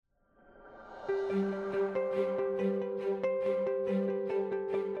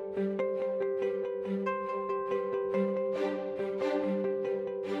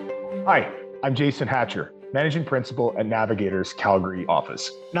Hi, I'm Jason Hatcher, Managing Principal at Navigator's Calgary office.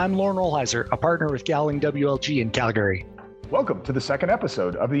 And I'm Lorne Rollheiser, a partner with Gowling WLG in Calgary. Welcome to the second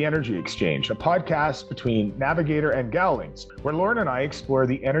episode of The Energy Exchange, a podcast between Navigator and Gowlings, where Lorne and I explore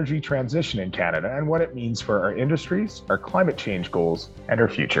the energy transition in Canada and what it means for our industries, our climate change goals, and our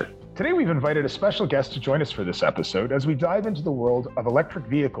future. Today, we've invited a special guest to join us for this episode as we dive into the world of electric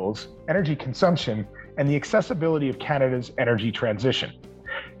vehicles, energy consumption, and the accessibility of Canada's energy transition.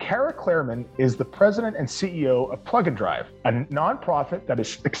 Cara Clairman is the president and CEO of Plug and Drive, a nonprofit that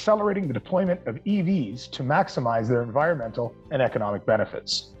is accelerating the deployment of EVs to maximize their environmental and economic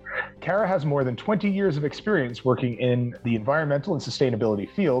benefits. Cara has more than 20 years of experience working in the environmental and sustainability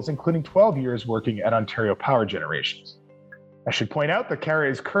fields, including 12 years working at Ontario Power Generations. I should point out that Cara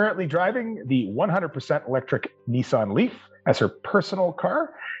is currently driving the 100% electric Nissan Leaf as her personal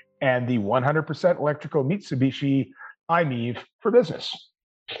car and the 100% electrical Mitsubishi i-MiEV for business.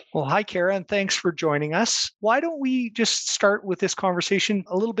 Well, hi, Cara, and thanks for joining us. Why don't we just start with this conversation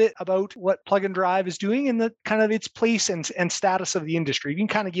a little bit about what Plug and Drive is doing and the kind of its place and status of the industry. You can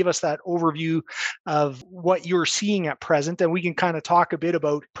kind of give us that overview of what you're seeing at present, and we can kind of talk a bit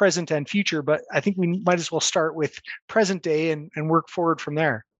about present and future, but I think we might as well start with present day and work forward from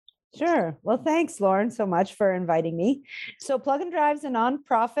there. Sure. Well, thanks, Lorne, so much for inviting me. So Plug and Drive is a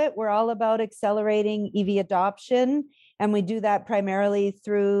nonprofit. We're all about accelerating EV adoption, and we do that primarily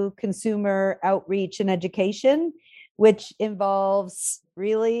through consumer outreach and education, which involves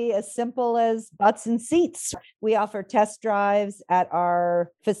really as simple as butts and seats. We offer test drives at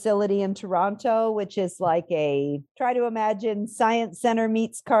our facility in Toronto, which is like try to imagine Science Center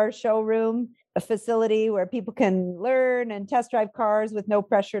meets car showroom, a facility where people can learn and test drive cars with no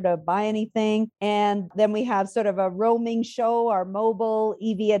pressure to buy anything. And then we have sort of a roaming show, our mobile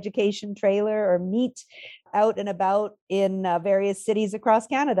EV education trailer or meet out and about in various cities across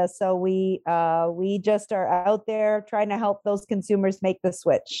Canada. So we just are out there trying to help those consumers make the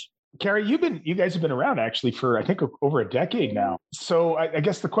switch. Cara, you guys have been around actually for, I think, over a decade now. So I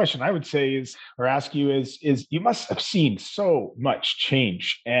guess the question I would say is you must have seen so much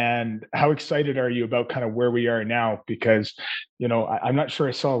change. And how excited are you about kind of where we are now? Because, I'm not sure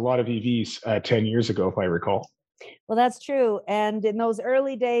I saw a lot of EVs 10 years ago, if I recall. Well, that's true. And in those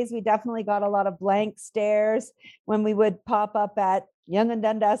early days, we definitely got a lot of blank stares when we would pop up at Yonge and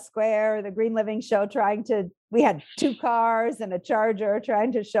Dundas Square, the Green Living Show, we had 2 cars and a charger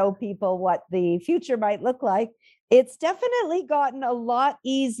trying to show people what the future might look like. It's definitely gotten a lot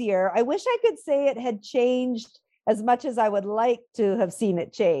easier. I wish I could say it had changed as much as I would like to have seen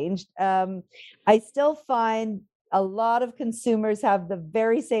it changed. I still find a lot of consumers have the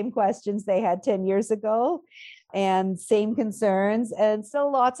very same questions they had 10 years ago and same concerns, and still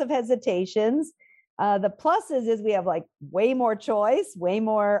lots of hesitations. The pluses is we have way more choice, way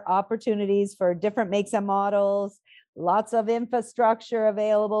more opportunities for different makes and models, lots of infrastructure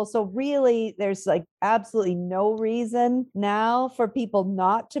available. So really there's absolutely no reason now for people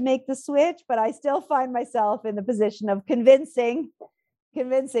not to make the switch, but I still find myself in the position of convincing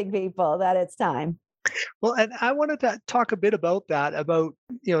people that it's time. Well, and I wanted to talk a bit about that,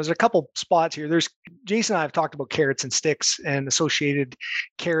 there's a couple spots here. Jason and I have talked about carrots and sticks and associated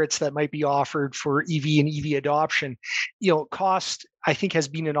carrots that might be offered for EV and EV adoption. Cost, I think, has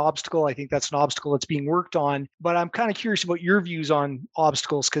been an obstacle. I think that's an obstacle that's being worked on. But I'm kind of curious about your views on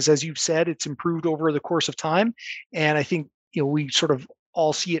obstacles, because as you've said, it's improved over the course of time. And I think, we sort of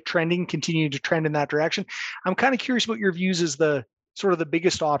all see it continuing to trend in that direction. I'm kind of curious about your views as the sort of the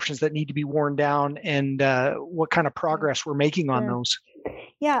biggest options that need to be worn down and what kind of progress we're making on those.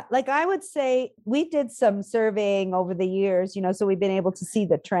 Yeah, I would say we did some surveying over the years, so we've been able to see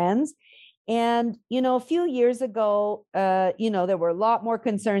the trends. And, a few years ago, there were a lot more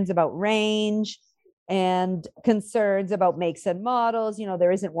concerns about range and concerns about makes and models.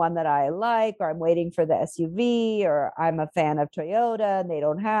 There isn't one that I like, or I'm waiting for the SUV, or I'm a fan of Toyota and they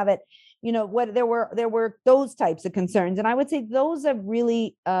don't have it. There were those types of concerns. And I would say those have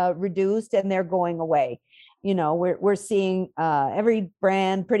really reduced and they're going away. We're seeing every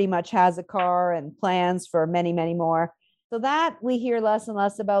brand pretty much has a car and plans for many, many more. So that we hear less and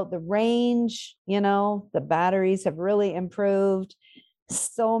less about. The range, the batteries have really improved.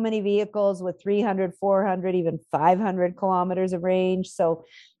 So many vehicles with 300, 400, even 500 kilometers of range. So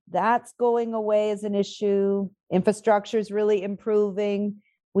that's going away as an issue. Infrastructure is really improving.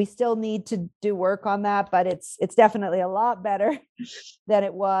 We still need to do work on that, but it's definitely a lot better than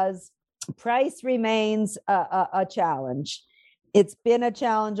it was. Price remains a challenge. It's been a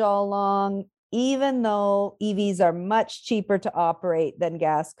challenge all along, even though EVs are much cheaper to operate than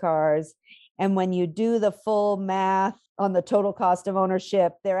gas cars. And when you do the full math on the total cost of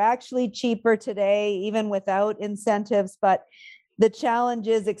ownership. They're actually cheaper today, even without incentives, but the challenge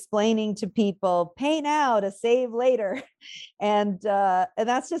is explaining to people, pay now to save later. And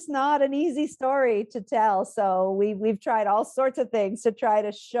that's just not an easy story to tell. So we've tried all sorts of things to try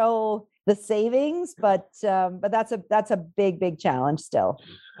to show the savings, but that's a big challenge still.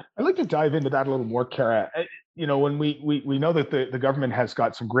 I'd like to dive into that a little more, Cara. When we know that the government has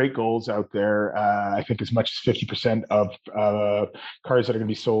got some great goals out there. I think as much as 50% of cars that are going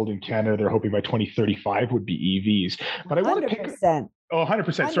to be sold in Canada, they're hoping by 2035 would be EVs. But I want to pick. 100%. Oh,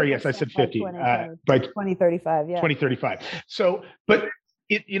 100%. Sorry, yes, I said 50. By 2035, yeah. 2035. So, but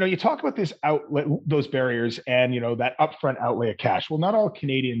you talk about this outlet, those barriers, and that upfront outlay of cash. Well, not all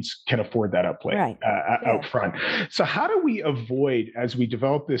Canadians can afford that outlay out front. So, how do we avoid, as we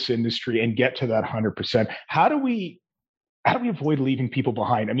develop this industry and get to that 100%? How do we avoid leaving people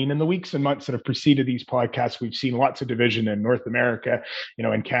behind? I mean, in the weeks and months that have preceded these podcasts, we've seen lots of division in North America,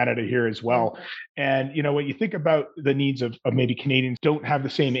 in Canada here as well. And, when you think about the needs of maybe Canadians don't have the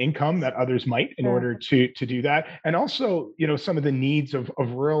same income that others might in order to do that. And also, some of the needs of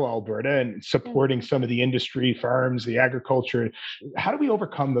rural Alberta and supporting some of the industry, farms, the agriculture. How do we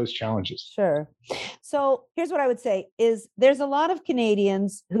overcome those challenges? Sure. So here's what I would say is there's a lot of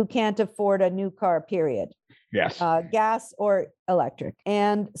Canadians who can't afford a new car, period. Yes. Gas or electric.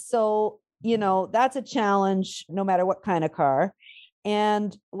 And so, that's a challenge no matter what kind of car.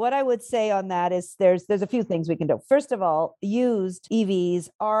 And what I would say on that is there's a few things we can do. First of all, used EVs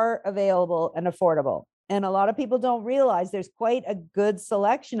are available and affordable. And a lot of people don't realize there's quite a good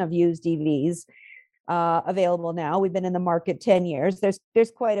selection of used EVs available now. We've been in the market 10 years.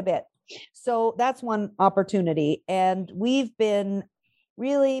 There's quite a bit. So that's one opportunity. And we've been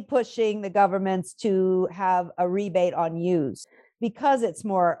really pushing the governments to have a rebate on used because it's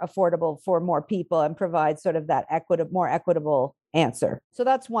more affordable for more people and provides sort of that more equitable answer. So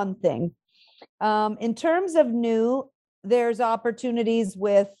that's one thing. In terms of new, there's opportunities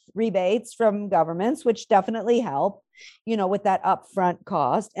with rebates from governments, which definitely help, with that upfront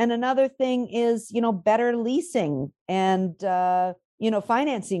cost. And another thing is, better leasing and,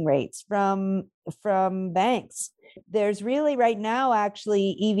 financing rates from banks. There's really right now,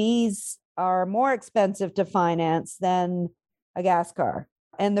 actually, EVs are more expensive to finance than a gas car.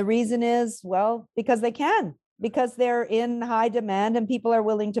 And the reason is, well, because they're in high demand and people are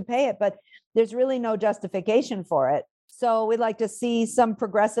willing to pay it, but there's really no justification for it. So we'd like to see some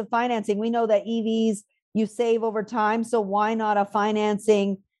progressive financing. We know that EVs, you save over time. So why not a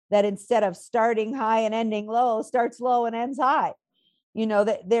financing that instead of starting high and ending low, starts low and ends high?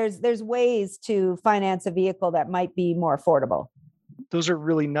 That there's ways to finance a vehicle that might be more affordable. Those are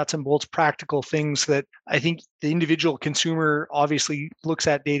really nuts and bolts practical things that I think the individual consumer obviously looks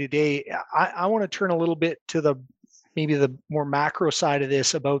at day to day. I want to turn a little bit to maybe the more macro side of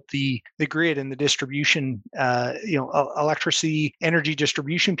this about the grid and the distribution, electricity, energy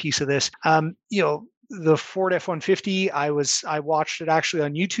distribution piece of this. The Ford F-150, I watched it actually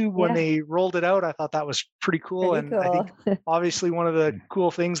on YouTube when they rolled it out. I thought that was pretty cool. Pretty cool. I think obviously one of the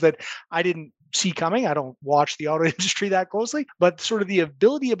cool things that I didn't see coming, I don't watch the auto industry that closely, but sort of the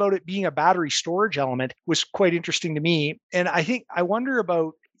ability about it being a battery storage element was quite interesting to me. And I wonder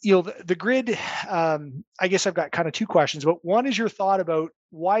about, the grid. I guess I've got kind of two questions, but one is your thought about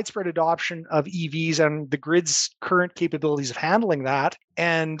widespread adoption of EVs and the grid's current capabilities of handling that.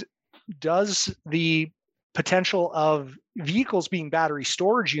 And does the potential of vehicles being battery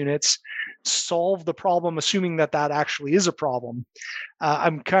storage units solve the problem, assuming that actually is a problem?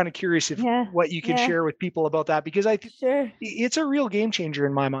 I'm kind of curious what you can share with people about that, because I think it's a real game changer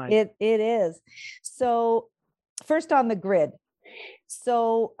in my mind. It is. So first on the grid.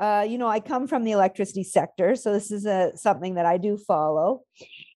 So, I come from the electricity sector. So this is something that I do follow.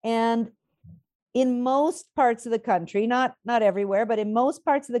 And in most parts of the country, not everywhere, but in most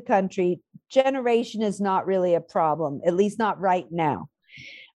parts of the country, generation is not really a problem, at least not right now.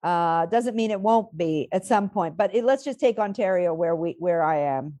 Doesn't mean it won't be at some point, but let's just take Ontario where I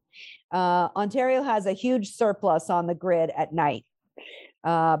am. Ontario has a huge surplus on the grid at night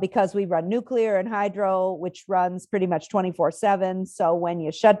because we run nuclear and hydro, which runs pretty much 24/7. So when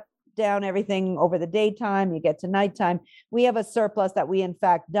you shut down everything over the daytime, you get to nighttime, we have a surplus that we in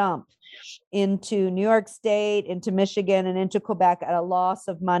fact dump into New York State, into Michigan, and into Quebec at a loss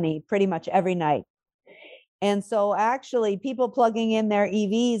of money pretty much every night. And so actually people plugging in their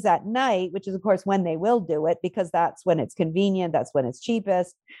EVs at night, which is of course when they will do it because that's when it's convenient, that's when it's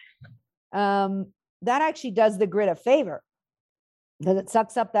cheapest, that actually does the grid a favor because it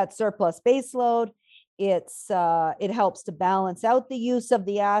sucks up that surplus base load. it helps to balance out the use of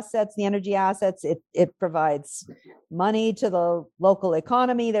the assets, the energy assets. It provides money to the local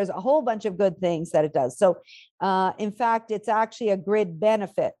economy. There's a whole bunch of good things that it does. So in fact, it's actually a grid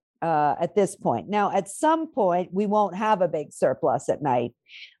benefit at this point. Now, at some point, we won't have a big surplus at night.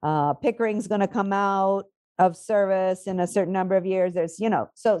 Pickering's going to come out of service in a certain number of years. There's,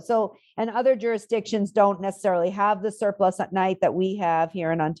 and other jurisdictions don't necessarily have the surplus at night that we have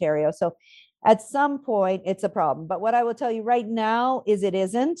here in Ontario. So at some point, it's a problem. But what I will tell you right now is it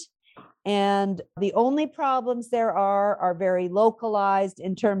isn't. And the only problems there are very localized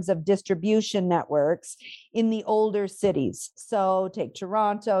in terms of distribution networks in the older cities. So take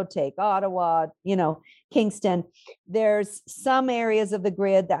Toronto, take Ottawa, Kingston. There's some areas of the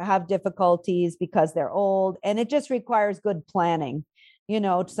grid that have difficulties because they're old, and it just requires good planning.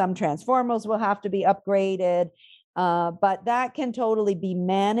 Some transformers will have to be upgraded, but that can totally be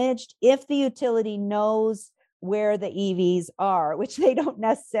managed if the utility knows where the EVs are, which they don't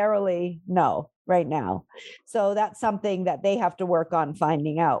necessarily know right now. So that's something that they have to work on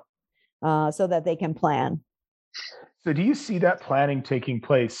finding out so that they can plan. So do you see that planning taking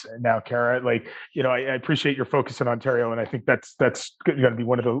place now, Cara? I appreciate your focus in Ontario, and I think that's going to be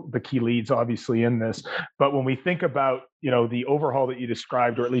one of the key leads, obviously, in this. But when we think about, the overhaul that you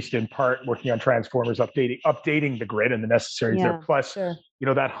described, or at least in part working on transformers, updating the grid and the necessaries there, plus, sure.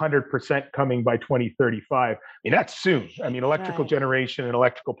 That 100% coming by 2035. I mean, that's soon. I mean, electrical generation and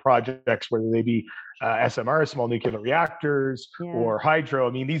electrical projects, whether they be SMR, small nuclear reactors, or hydro.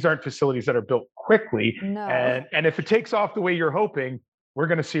 I mean, these aren't facilities that are built quickly. No. And if it takes off the way you're hoping, we're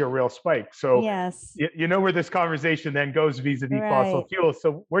going to see a real spike. So yes. you know where this conversation then goes vis-a-vis fossil fuels.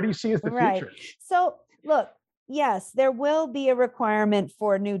 So where do you see as the future? So look, yes, there will be a requirement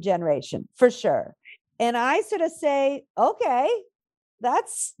for new generation for sure. And I sort of say, okay,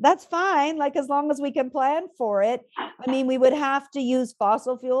 that's fine. As long as we can plan for it. I mean, we would have to use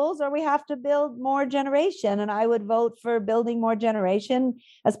fossil fuels or we have to build more generation. And I would vote for building more generation,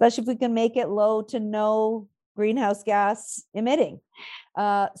 especially if we can make it low to no greenhouse gas emitting.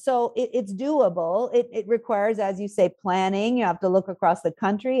 So it's doable. It requires, as you say, planning. You have to look across the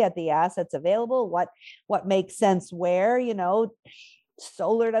country at the assets available, what makes sense where,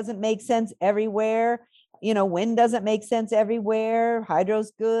 solar doesn't make sense everywhere. Wind doesn't make sense everywhere.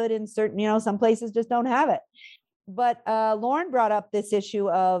 Hydro's good in certain, some places just don't have it. But Lorne brought up this issue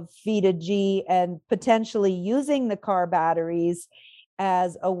of V2G and potentially using the car batteries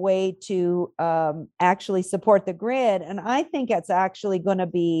as a way to actually support the grid. And I think it's actually going to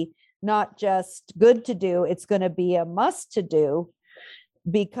be not just good to do, it's going to be a must to do.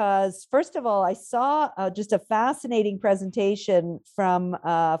 Because first of all, I saw just a fascinating presentation from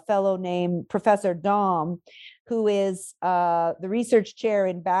a fellow named Professor Dom, who is the research chair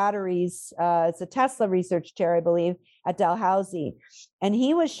in batteries. It's a Tesla research chair, I believe, at Dalhousie. And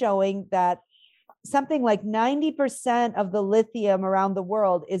he was showing that something like 90% of the lithium around the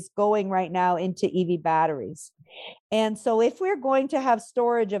world is going right now into EV batteries. And so if we're going to have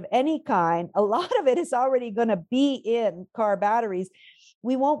storage of any kind, a lot of it is already going to be in car batteries.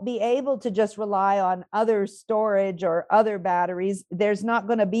 We won't be able to just rely on other storage or other batteries. There's not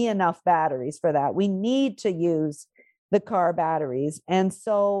going to be enough batteries for that. We need to use the car batteries. And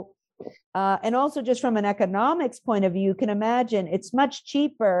so, and also just from an economics point of view, you can imagine it's much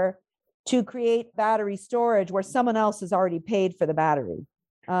cheaper to create battery storage where someone else has already paid for the battery.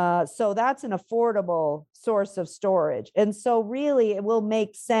 So that's an affordable source of storage. And so really it will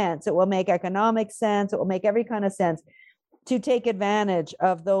make sense. It will make economic sense. It will make every kind of sense to take advantage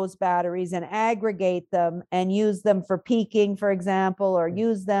of those batteries and aggregate them and use them for peaking, for example, or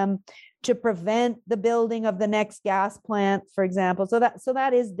use them to prevent the building of the next gas plant, for example. So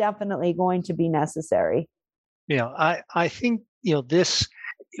that is definitely going to be necessary. I think, this,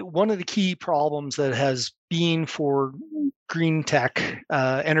 one of the key problems that has been for green tech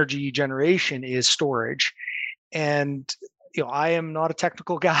energy generation is storage. And I am not a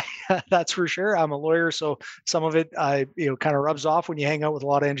technical guy, that's for sure. I'm a lawyer, so some of it kind of rubs off when you hang out with a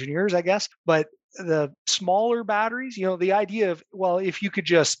lot of engineers, I guess. But the smaller batteries, the idea of, well, if you could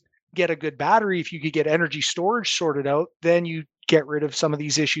just get a good battery, if you could get energy storage sorted out, then you get rid of some of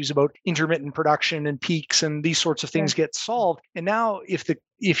these issues about intermittent production and peaks and these sorts of things get solved. And now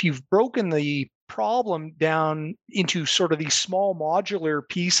if you've broken the problem down into sort of these small modular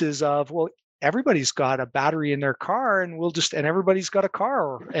pieces of, well, everybody's got a battery in their car and everybody's got a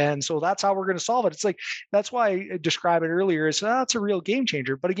car. And so that's how we're going to solve it. It's like, that's why I described it earlier as that's a real game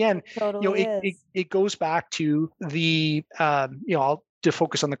changer. But again, it goes back to the, to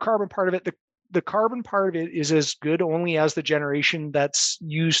focus on the carbon part of it, the carbon part of it is as good only as the generation that's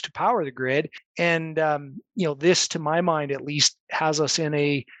used to power the grid. And, this, to my mind, at least, has us in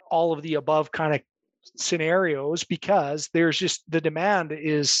a all of the above kind of scenarios, because there's just the demand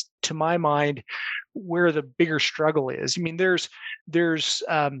is, to my mind, where the bigger struggle is. I mean, there's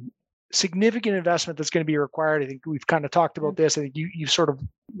significant investment that's going to be required. I think we've kind of talked about this. I think you sort of,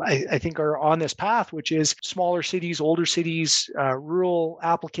 I think, are on this path, which is smaller cities, older cities, rural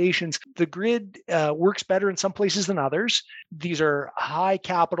applications. The grid works better in some places than others. These are high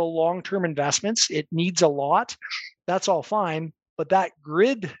capital, long-term investments. It needs a lot. That's all fine. But that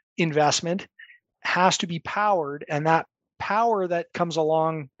grid investment has to be powered, and that power that comes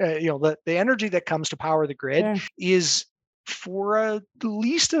along, the energy that comes to power the grid is, for at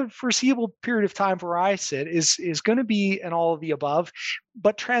least a foreseeable period of time where I sit, is going to be an all of the above,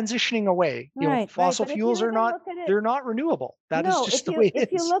 but transitioning away. Fossil fuels are not, they're not renewable. That is just the way it is.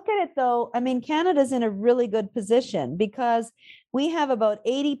 If you look at it though, I mean, Canada's in a really good position because we have about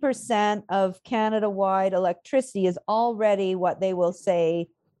 80% of Canada-wide electricity is already what they will say,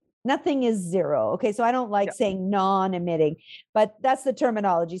 nothing is zero. Okay, so I don't like saying non-emitting, but that's the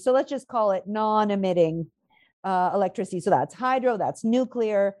terminology. So let's just call it non-emitting electricity. So that's hydro, that's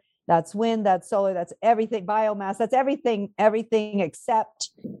nuclear, that's wind, that's solar, that's everything, biomass, that's everything except,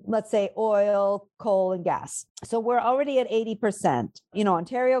 let's say, oil, coal, and gas. So we're already at 80%.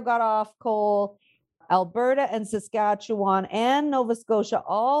 Ontario got off coal. Alberta and Saskatchewan and Nova Scotia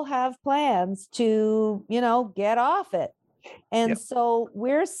all have plans to, get off it. And so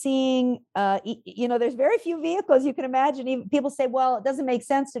we're seeing, there's very few vehicles you can imagine. Even people say, well, it doesn't make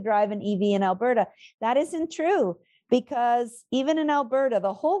sense to drive an EV in Alberta. That isn't true, because even in Alberta,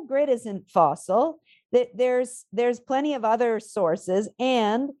 the whole grid isn't fossil. There's plenty of other sources,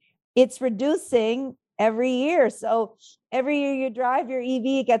 and it's reducing every year. So every year you drive your EV,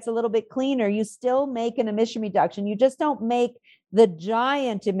 it gets a little bit cleaner. You still make an emission reduction. You just don't make the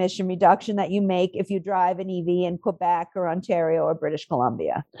giant emission reduction that you make if you drive an EV in Quebec or Ontario or British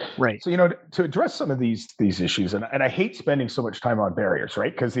Columbia. Right. So, to address some of these issues, and I hate spending so much time on barriers,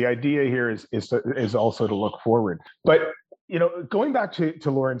 right? Because the idea here is also to look forward. But going back to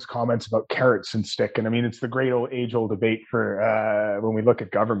Lorne's comments about carrots and stick, and I mean, it's the great age-old debate for when we look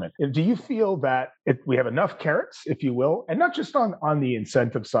at government. Do you feel that we have enough carrots, if you will, and not just on the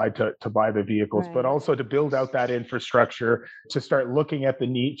incentive side to buy the vehicles, but also to build out that infrastructure, to start looking at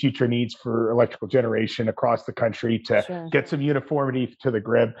the future needs for electrical generation across the country, to get some uniformity to the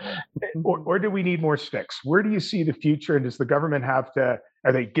grid, or do we need more sticks? Where do you see the future, and does the government have to?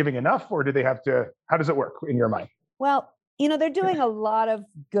 Are they giving enough, or do they have to? How does it work in your mind? Well, they're doing a lot of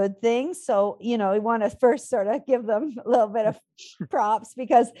good things. So, we want to first sort of give them a little bit of props,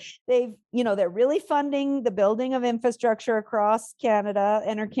 because they're really funding the building of infrastructure across Canada.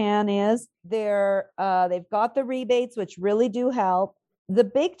 NRCan is. They've got the rebates, which really do help. The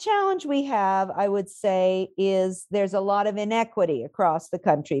big challenge we have, I would say, is there's a lot of inequity across the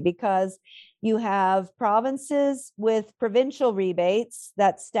country, because you have provinces with provincial rebates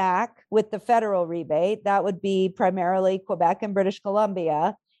that stack with the federal rebate. That would be primarily Quebec and British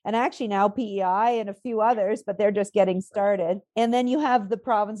Columbia, and actually now PEI and a few others, but they're just getting started. And then you have the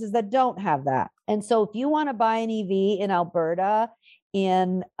provinces that don't have that. And so if you want to buy an EV in Alberta,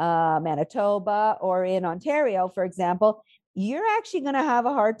 in Manitoba, or in Ontario, for example, you're actually going to have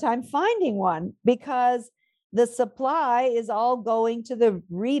a hard time finding one, because the supply is all going to the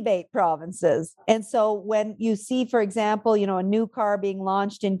rebate provinces. And so when you see, for example, a new car being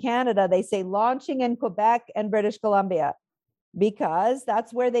launched in Canada, they say launching in Quebec and British Columbia, because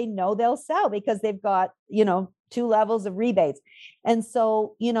that's where they know they'll sell, because they've got, 2 levels of rebates. And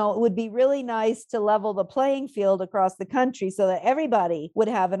so, it would be really nice to level the playing field across the country so that everybody would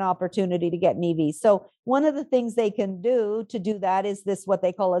have an opportunity to get an EV. So one of the things they can do to do that is this, what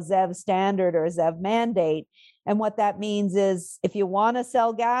they call a ZEV standard or a ZEV mandate. And what that means is, if you want to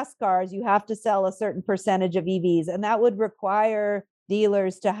sell gas cars, you have to sell a certain percentage of EVs. And that would require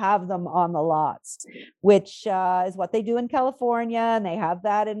dealers to have them on the lots, which is what they do in California, and they have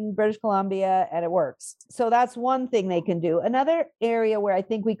that in British Columbia, and it works. So that's one thing they can do. Another area where I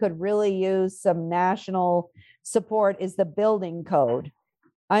think we could really use some national support is the building code.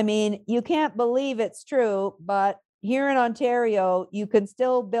 I mean, you can't believe it's true, but here in Ontario, you can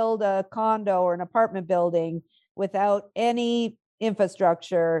still build a condo or an apartment building without any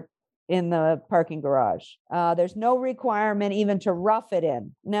infrastructure in the parking garage. There's no requirement even to rough it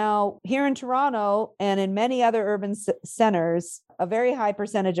in. Now, here in Toronto and in many other urban centers, a very high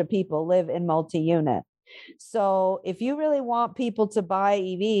percentage of people live in multi-unit. So if you really want people to buy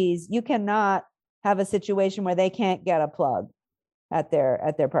EVs, you cannot have a situation where they can't get a plug. at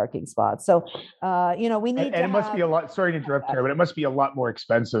their parking spots. So, we need and it must be a lot. Sorry to interrupt, Cara, but it must be a lot more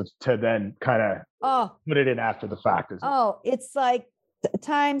expensive to then kind of put it in after the fact, isn't it? Oh, it's like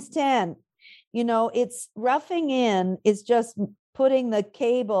times 10. It's roughing in is just putting the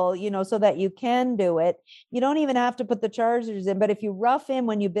cable, so that you can do it. You don't even have to put the chargers in, but if you rough in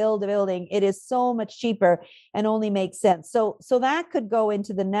when you build a building, it is so much cheaper and only makes sense. So that could go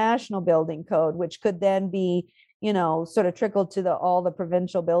into the national building code, which could then be, sort of trickled to all the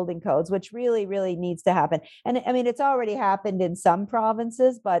provincial building codes, which really, really needs to happen. And I mean, it's already happened in some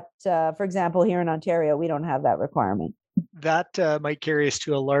provinces, but for example, here in Ontario, we don't have that requirement. That might carry us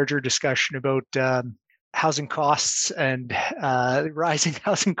to a larger discussion about housing costs and rising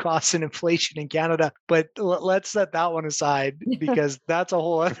housing costs and inflation in Canada. But let's set that one aside because that's a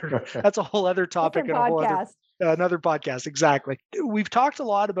whole other topic and another podcast. Exactly. We've talked a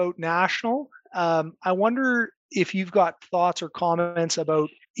lot about national. I wonder if you've got thoughts or comments about,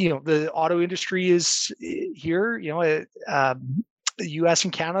 the auto industry is here, the US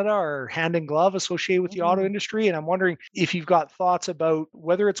and Canada are hand in glove associated with the auto industry. And I'm wondering if you've got thoughts about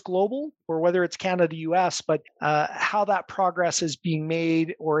whether it's global or whether it's Canada, US, but how that progress is being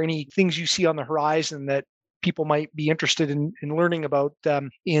made or any things you see on the horizon that people might be interested in learning about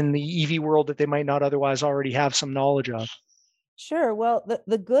in the EV world that they might not otherwise already have some knowledge of. Sure. Well,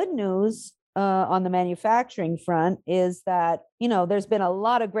 the good news on the manufacturing front is that, there's been a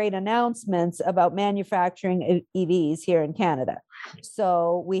lot of great announcements about manufacturing EVs here in Canada.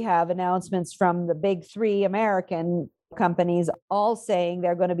 So we have announcements from the big three American companies all saying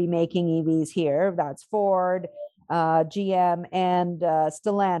they're going to be making EVs here. That's Ford, GM, and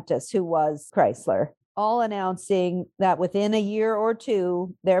Stellantis, who was Chrysler, all announcing that within a year or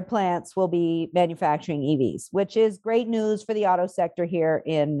two, their plants will be manufacturing EVs, which is great news for the auto sector here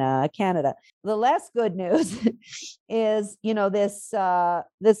in Canada. The less good news is,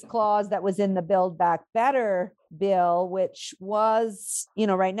 this clause that was in the Build Back Better bill, which was,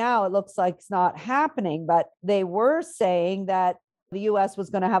 right now it looks like it's not happening, but they were saying that the US was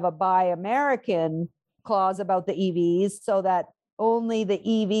going to have a Buy American clause about the EVs so that only the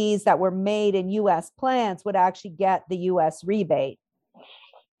EVs that were made in US plants would actually get the US rebate.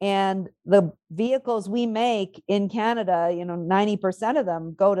 And the vehicles we make in Canada, 90% of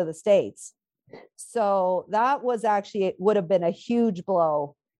them go to the States. So that was actually, it would have been a huge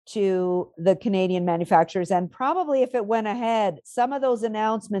blow to the Canadian manufacturers. And probably if it went ahead, some of those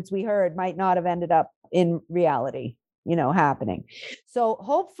announcements we heard might not have ended up in reality, happening. So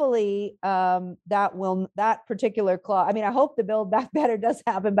hopefully that particular clause, I mean, I hope the Build Back Better does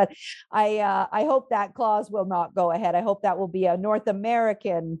happen, but I hope that clause will not go ahead. I hope that will be a North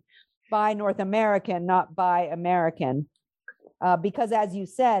American, not Buy American. Because as you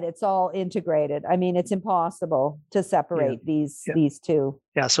said, it's all integrated. I mean, it's impossible to separate these two.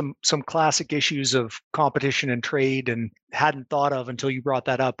 Yeah, some classic issues of competition and trade, and hadn't thought of until you brought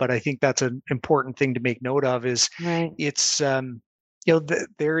that up. But I think that's an important thing to make note of. Is it's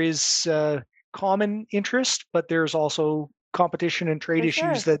there is common interest, but there's also competition and trade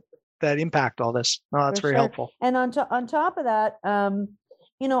issues that impact all this. Oh, that's very helpful. And on top of that.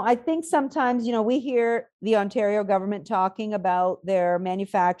 I think sometimes, we hear the Ontario government talking about their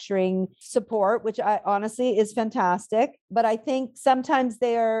manufacturing support, which honestly is fantastic. But I think sometimes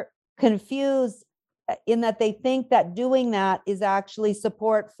they're confused in that they think that doing that is actually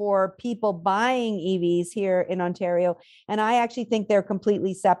support for people buying EVs here in Ontario. And I actually think they're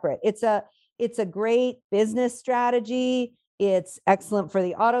completely separate. It's a great business strategy. It's excellent for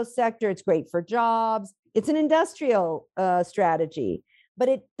the auto sector. It's great for jobs. It's an industrial strategy. But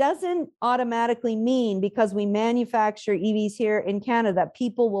it doesn't automatically mean because we manufacture EVs here in Canada that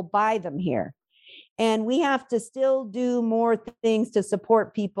people will buy them here. And we have to still do more things to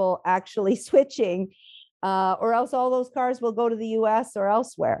support people actually switching, or else all those cars will go to the US or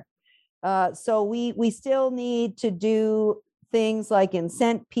elsewhere. So we still need to do things like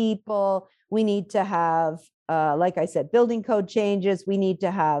incent people. We need to have, like I said, building code changes. We need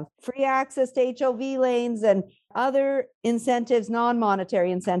to have free access to HOV lanes and other incentives,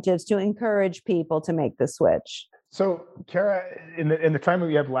 non-monetary incentives to encourage people to make the switch. So, Cara, in the time that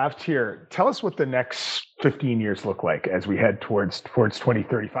we have left here, tell us what the next 15 years look like as we head towards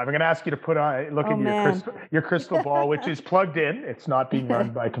 2035. I'm going to ask you to look into your crystal ball, which is plugged in. It's not being run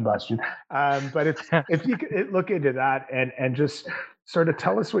by combustion, but if you could look into that and just sort of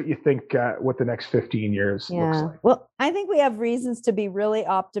tell us what you think what the next 15 years looks like. Well, I think we have reasons to be really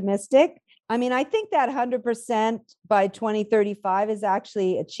optimistic. I mean, I think that 100% by 2035 is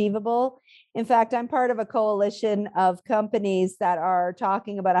actually achievable. In fact, I'm part of a coalition of companies that are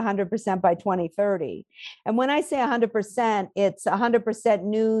talking about 100% by 2030. And when I say 100%, it's 100%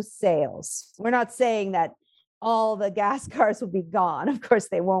 new sales. We're not saying that all the gas cars will be gone. Of course,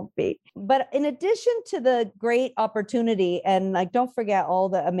 they won't be. But in addition to the great opportunity, and like, don't forget all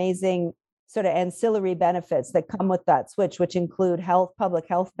the amazing sort of ancillary benefits that come with that switch, which include public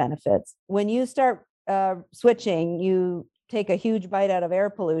health benefits. When you start switching, you take a huge bite out of air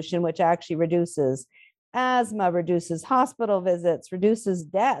pollution, which actually reduces asthma, reduces hospital visits, reduces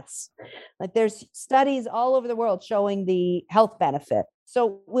deaths. Like, there's studies all over the world showing the health benefit.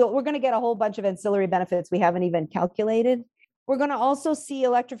 So we're going to get a whole bunch of ancillary benefits we haven't even calculated. We're going to also see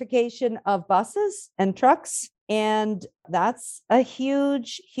electrification of buses and trucks. And that's a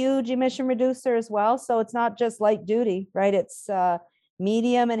huge, huge emission reducer as well. So it's not just light duty, right? It's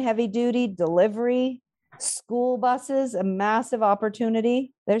medium and heavy duty delivery, school buses, a massive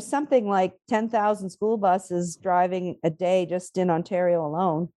opportunity. There's something like 10,000 school buses driving a day just in Ontario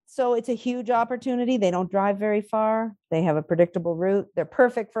alone. So it's a huge opportunity. They don't drive very far. They have a predictable route. They're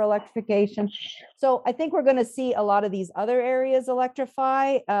perfect for electrification. So I think we're going to see a lot of these other areas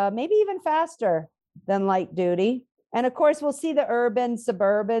electrify, maybe even faster than light duty. And of course, we'll see the urban,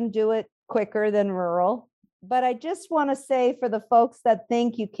 suburban do it quicker than rural. But I just want to say, for the folks that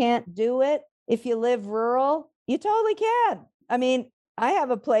think you can't do it if you live rural, you totally can. I mean, I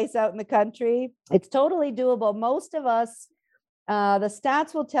have a place out in the country. It's totally doable. Most of us, the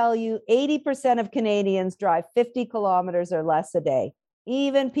stats will tell you 80% of Canadians drive 50 kilometers or less a day,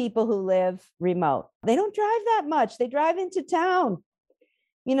 even people who live remote. They don't drive that much. They drive into town.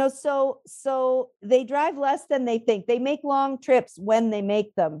 You know, so they drive less than they think. They make long trips when they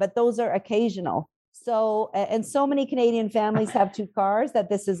make them, but those are occasional. So, and so many Canadian families have two cars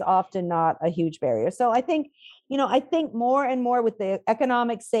that this is often not a huge barrier. So I think, I think more and more with the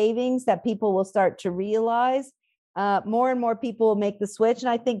economic savings that people will start to realize, more and more people will make the switch, and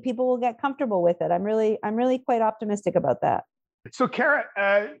I think people will get comfortable with it. I'm really quite optimistic about that. So, Cara,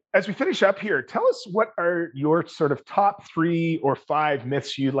 as we finish up here, tell us what are your sort of top 3 or 5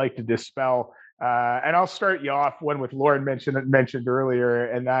 myths you'd like to dispel. And I'll start you off one with Lorne mentioned earlier,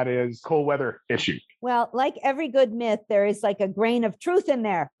 and that is cold weather issue. Well, like every good myth, there is like a grain of truth in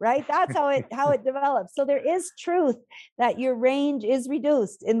there, right? That's how it develops. So there is truth that your range is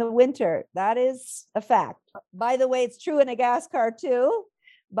reduced in the winter. That is a fact. By the way, it's true in a gas car too,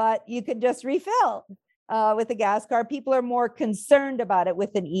 but you can just refill. With a gas car, people are more concerned about it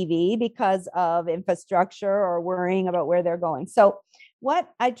with an EV because of infrastructure or worrying about where they're going. So what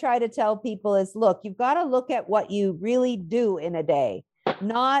I try to tell people is, look, you've got to look at what you really do in a day,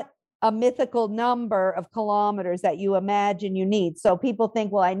 not a mythical number of kilometers that you imagine you need. So people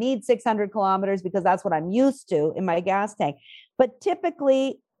think, well, I need 600 kilometers because that's what I'm used to in my gas tank. But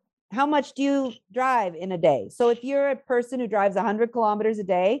typically, how much do you drive in a day? So if you're a person who drives 100 kilometers a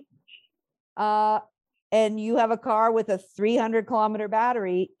day, and you have a car with a 300 kilometer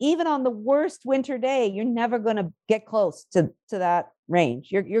battery, even on the worst winter day, you're never going to get close to that range.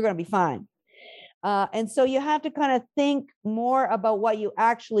 You're going to be fine. And so you have to kind of think more about what you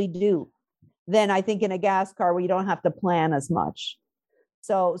actually do than I think in a gas car where you don't have to plan as much.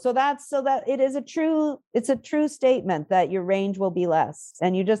 So that it is it's a true statement that your range will be less,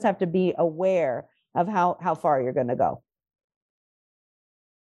 and you just have to be aware of how far you're going to go.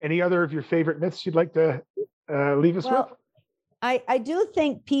 Any other of your favorite myths you'd like to leave us with? I do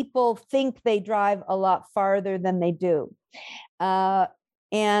think people think they drive a lot farther than they do.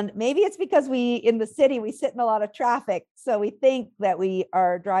 And maybe it's because in the city, we sit in a lot of traffic. So we think that we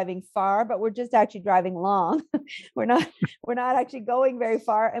are driving far, but we're just actually driving long. We're not actually going very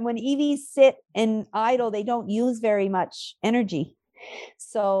far. And when EVs sit and idle, they don't use very much energy.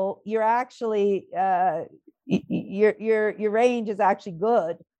 So you're actually, your range is actually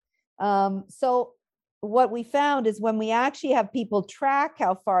good. So what we found is when we actually have people track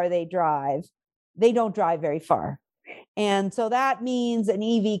how far they don't drive very far. And so that means an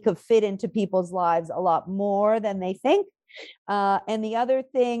EV could fit into people's lives a lot more than they think. And the other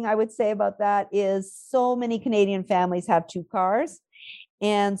thing I would say about that is so many Canadian families have two cars.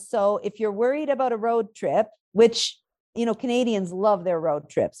 And so if you're worried about a road trip, which, Canadians love their road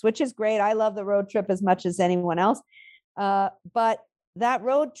trips, which is great. I love the road trip as much as anyone else. But that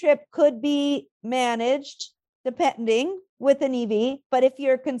road trip could be managed depending with an EV. But if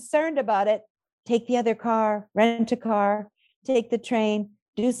you're concerned about it, take the other car, rent a car, take the train,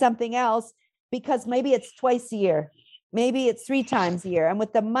 do something else, because maybe it's twice a year, maybe it's 3 times a year. And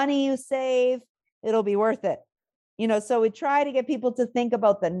with the money you save, it'll be worth it. So we try to get people to think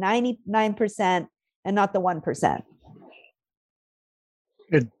about the 99% and not the 1%.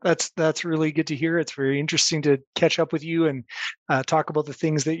 Good. That's really good to hear. It's very interesting to catch up with you and talk about the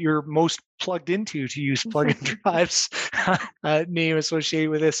things that you're most plugged into, to use Plug and Drive's name associated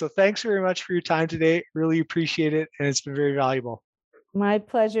with this. So thanks very much for your time today. Really appreciate it. And it's been very valuable. My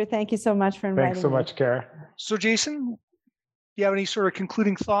pleasure. Thank you so much for inviting me. Thanks so much, Cara. So Jason, do you have any sort of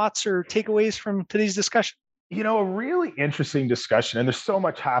concluding thoughts or takeaways from today's discussion? A really interesting discussion, and there's so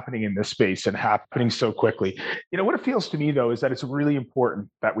much happening in this space and happening so quickly. What it feels to me, though, is that it's really important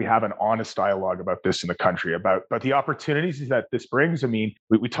that we have an honest dialogue about this in the country, about the opportunities that this brings. I mean,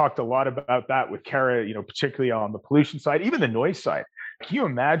 we talked a lot about that with Cara, particularly on the pollution side, even the noise side. Can you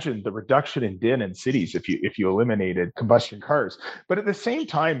imagine the reduction in din in cities if you eliminated combustion cars? But at the same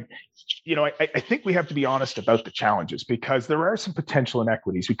time, I think we have to be honest about the challenges, because there are some potential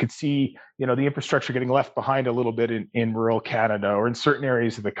inequities. We could see, the infrastructure getting left behind a little bit in rural Canada or in certain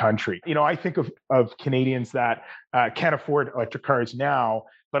areas of the country. I think of Canadians that can't afford electric cars now,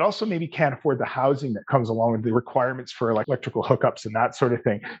 but also maybe can't afford the housing that comes along with the requirements for electrical hookups and that sort of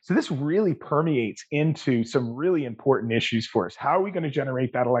thing. So this really permeates into some really important issues for us. How are we going to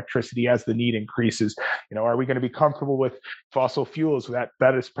generate that electricity as the need increases? Are we going to be comfortable with fossil fuels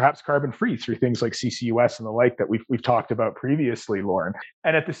that is perhaps carbon free through things like CCUS and the like that we've talked about previously, Lorne?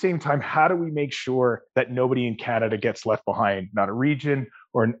 And at the same time, how do we make sure that nobody in Canada gets left behind, not a region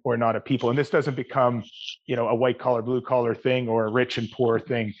or not a people? And this doesn't become, a white collar, blue collar thing or a rich and poor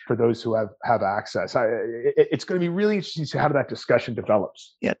thing for those who have access. It's going to be really interesting to see how that discussion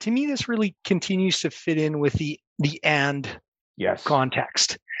develops. Yeah, to me, this really continues to fit in with the and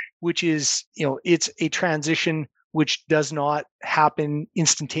context, which is, it's a transition which does not happen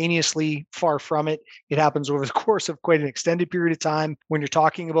instantaneously. Far from it. It happens over the course of quite an extended period of time. When you're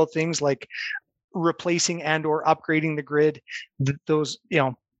talking about things like replacing and or upgrading the grid, those,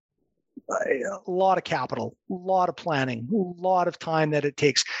 a lot of capital, a lot of planning, a lot of time that it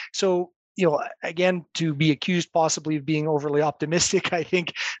takes. So, again, to be accused possibly of being overly optimistic, I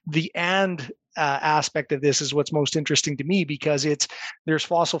think the aspect of this is what's most interesting to me, because there's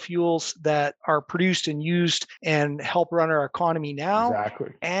fossil fuels that are produced and used and help run our economy now.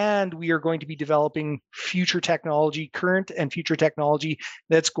 Exactly. And we are going to be developing future technology, current and future technology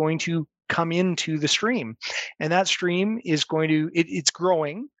that's going to come into the stream. And that stream is it's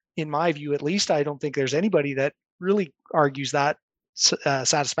growing, in my view, at least. I don't think there's anybody that really argues that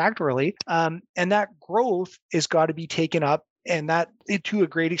satisfactorily. And that growth has got to be taken up, and that to a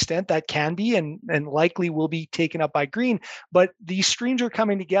great extent that can be and likely will be taken up by green. But these streams are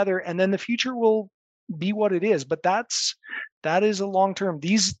coming together, and then the future will be what it is. But that is a long-term.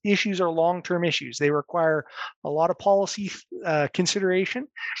 These issues are long-term issues. They require a lot of policy consideration.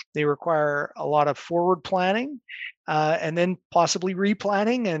 They require a lot of forward planning, and then possibly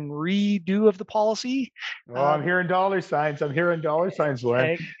replanning and redo of the policy. Oh, I'm hearing dollar signs.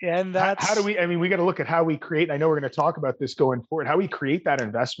 Lorne. And that's how do we? We got to look at how we create. I know we're going to talk about this going forward. How we create that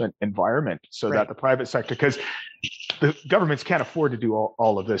investment environment so that the private sector, because the governments can't afford to do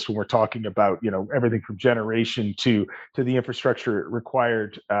all of this when we're talking about everything from generation to the infrastructure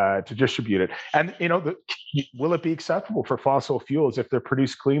required to distribute it. And will it be acceptable for fossil fuels if they're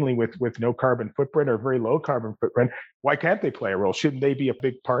produced cleanly with no carbon footprint or very low carbon footprint? Why can't they play a role? Shouldn't they be a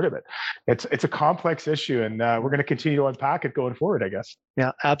big part of it? It's a complex issue, and we're going to continue to unpack it going forward, I guess.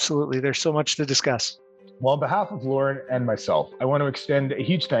 Yeah, absolutely. There's so much to discuss. Well, on behalf of Lorne and myself, I want to extend a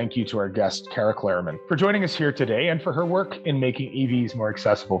huge thank you to our guest, Cara Clairman, for joining us here today and for her work in making EVs more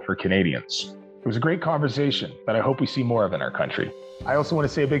accessible for Canadians. It was a great conversation that I hope we see more of in our country. I also want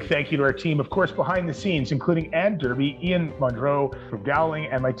to say a big thank you to our team, of course, behind the scenes, including Ann Derby, Ian Monroe from Gowling,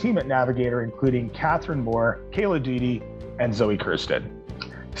 and my team at Navigator, including Catherine Moore, Kayla Duty, and Zoe Kirstead.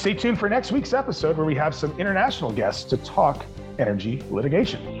 Stay tuned for next week's episode, where we have some international guests to talk energy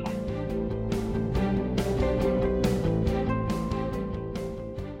litigation.